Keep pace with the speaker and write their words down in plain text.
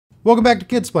Welcome back to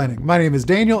Kidsplaining. My name is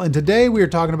Daniel, and today we are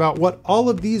talking about what all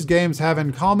of these games have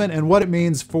in common and what it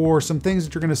means for some things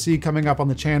that you're going to see coming up on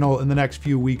the channel in the next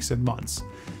few weeks and months.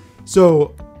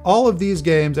 So all of these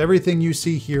games, everything you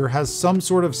see here has some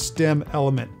sort of STEM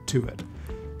element to it.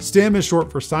 STEM is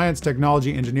short for science,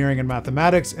 technology, engineering, and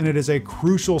mathematics, and it is a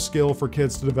crucial skill for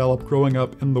kids to develop growing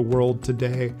up in the world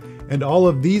today. And all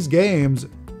of these games,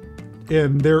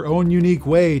 in their own unique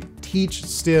way, teach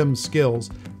STEM skills.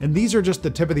 And these are just the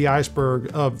tip of the iceberg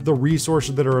of the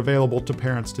resources that are available to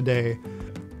parents today.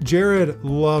 Jared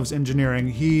loves engineering.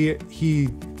 He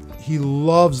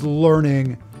loves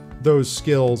learning those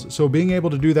skills. So being able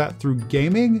to do that through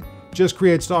gaming just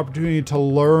creates the opportunity to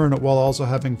learn while also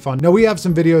having fun. Now, we have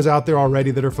some videos out there already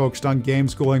that are focused on game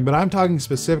schooling, but I'm talking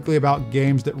specifically about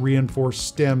games that reinforce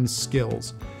STEM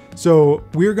skills. So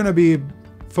we're gonna be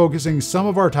focusing some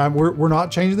of our time, we're not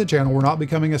changing the channel, we're not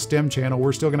becoming a STEM channel,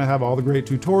 we're still gonna have all the great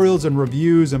tutorials and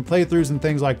reviews and playthroughs and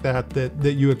things like that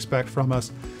you expect from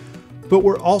us. But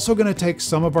we're also gonna take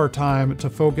some of our time to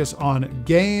focus on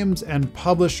games and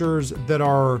publishers that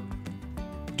are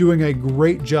doing a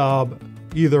great job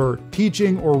either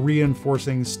teaching or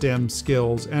reinforcing STEM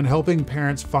skills and helping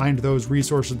parents find those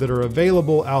resources that are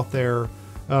available out there.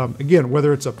 Again,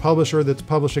 whether it's a publisher that's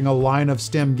publishing a line of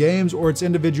STEM games or it's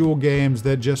individual games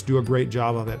that just do a great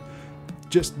job of it.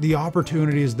 Just the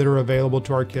opportunities that are available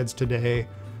to our kids today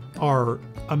are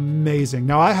amazing.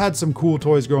 Now, I had some cool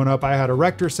toys growing up. I had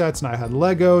erector sets and I had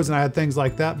Legos and I had things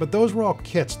like that, but those were all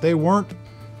kits.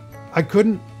 I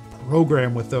couldn't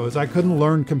program with those. I couldn't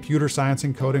learn computer science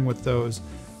and coding with those.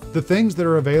 The things that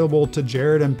are available to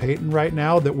Jared and Peyton right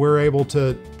now that we're able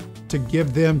to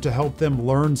give them, to help them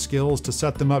learn skills, to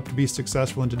set them up to be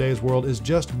successful in today's world is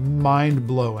just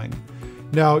mind-blowing.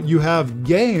 Now, you have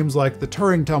games like the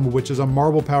Turing Tumble, which is a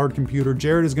marble-powered computer.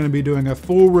 Jared is going to be doing a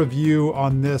full review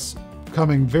on this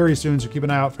coming very soon, so keep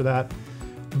an eye out for that.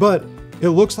 But it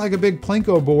looks like a big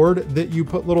Plinko board that you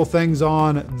put little things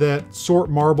on that sort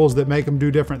marbles that make them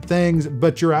do different things,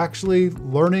 but you're actually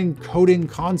learning coding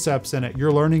concepts in it.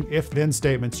 You're learning if-then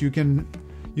statements. You can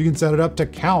set it up to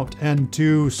count and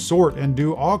to sort and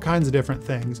do all kinds of different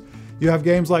things. You have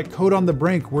games like Code on the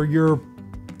Brink where you're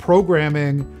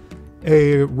programming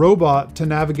a robot to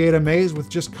navigate a maze with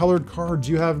just colored cards.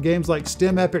 You have games like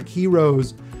STEM Epic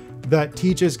Heroes that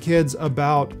teaches kids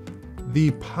about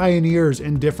the pioneers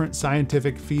in different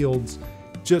scientific fields.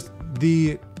 Just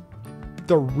the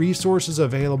resources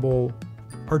available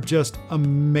are just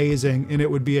amazing, and it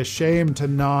would be a shame to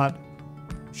not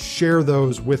share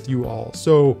those with you all.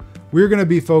 So we're going to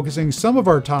be focusing some of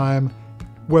our time,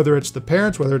 whether it's the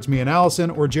parents, whether it's me and Allison,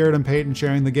 or Jared and Peyton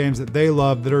sharing the games that they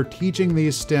love that are teaching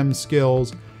these STEM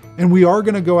skills. And we are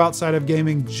going to go outside of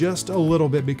gaming just a little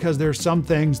bit because there's some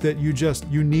things that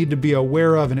you need to be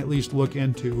aware of and at least look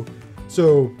into.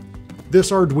 So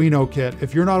this Arduino kit,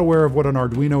 if you're not aware of what an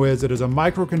Arduino is, it is a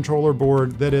microcontroller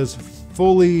board that is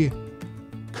fully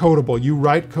codable. You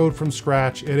write code from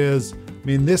scratch.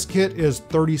 This kit is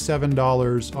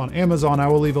 $37 on Amazon. I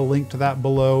will leave a link to that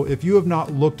below. If you have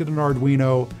not looked at an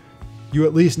Arduino, you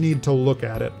at least need to look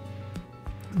at it.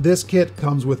 This kit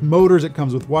comes with motors, it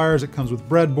comes with wires, it comes with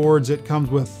breadboards, it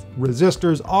comes with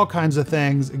resistors, all kinds of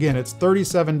things. Again, it's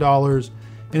 $37.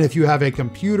 And if you have a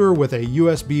computer with a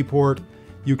USB port,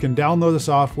 you can download the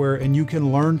software and you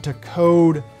can learn to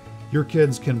code. Your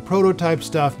kids can prototype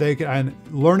stuff. And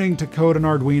learning to code an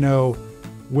Arduino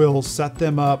will set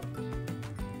them up,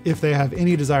 if they have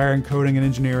any desire in coding and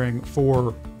engineering,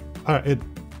 for it.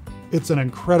 It's an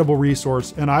incredible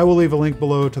resource, and I will leave a link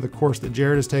below to the course that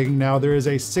Jared is taking now. There is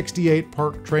a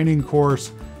 68-part training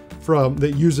course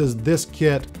that uses this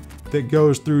kit that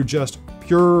goes through just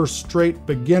pure, straight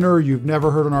beginner, you've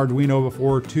never heard an Arduino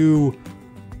before, to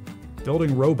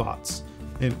building robots.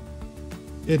 And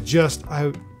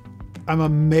I'm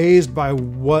amazed by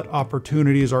what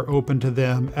opportunities are open to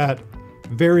them at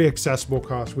very accessible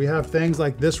cost. We have things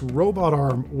like this robot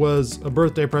arm was a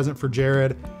birthday present for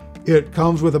Jared. It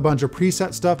comes with a bunch of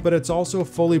preset stuff, but it's also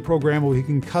fully programmable. He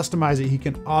can customize it, he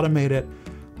can automate it.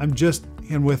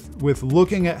 And with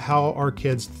looking at how our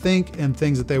kids think and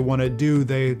things that they want to do,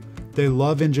 they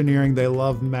love engineering, they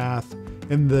love math,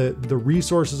 and the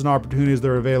resources and opportunities that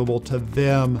are available to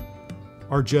them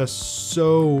are just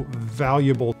so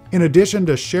valuable. In addition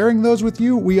to sharing those with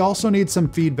you, we also need some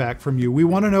feedback from you. We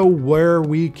want to know where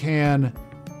we can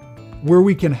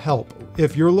help.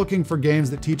 If you're looking for games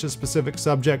that teach a specific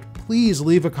subject, please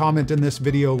leave a comment in this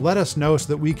video. Let us know so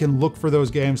that we can look for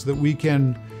those games, so that we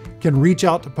can reach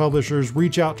out to publishers,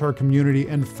 reach out to our community,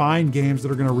 and find games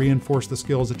that are going to reinforce the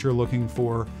skills that you're looking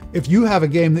for. If you have a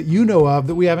game that you know of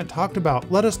that we haven't talked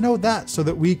about, let us know that so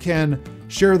that we can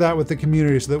share that with the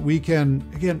community so that we can,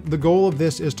 again, the goal of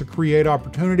this is to create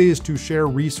opportunities, to share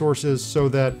resources so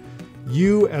that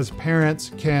you as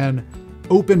parents can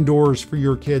open doors for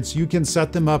your kids. You can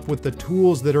set them up with the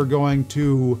tools that are going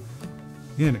to,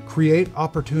 again, create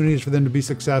opportunities for them to be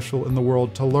successful in the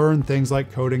world, to learn things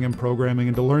like coding and programming,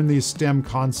 and to learn these STEM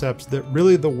concepts that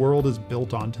really the world is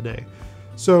built on today.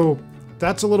 So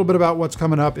that's a little bit about what's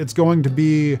coming up. It's going to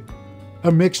be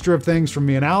a mixture of things from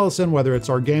me and Allison, whether it's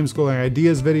our game schooling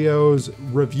ideas videos,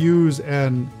 reviews,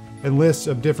 and lists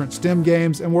of different STEM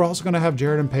games. And we're also going to have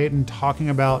Jared and Peyton talking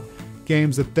about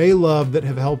games that they love that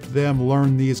have helped them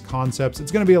learn these concepts.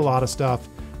 It's going to be a lot of stuff.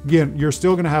 Again, you're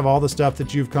still going to have all the stuff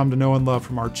that you've come to know and love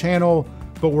from our channel,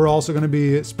 but we're also going to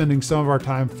be spending some of our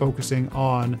time focusing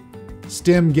on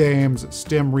STEM games,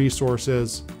 STEM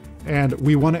resources, and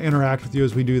we want to interact with you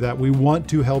as we do that. We want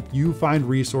to help you find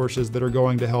resources that are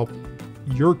going to help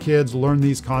your kids learn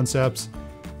these concepts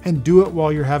and do it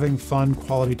while you're having fun,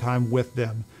 quality time with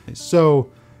them.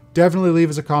 So definitely leave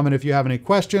us a comment if you have any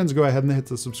questions. Go ahead and hit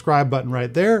the subscribe button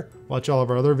right there. Watch all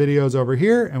of our other videos over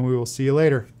here, and we will see you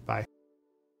later. Bye.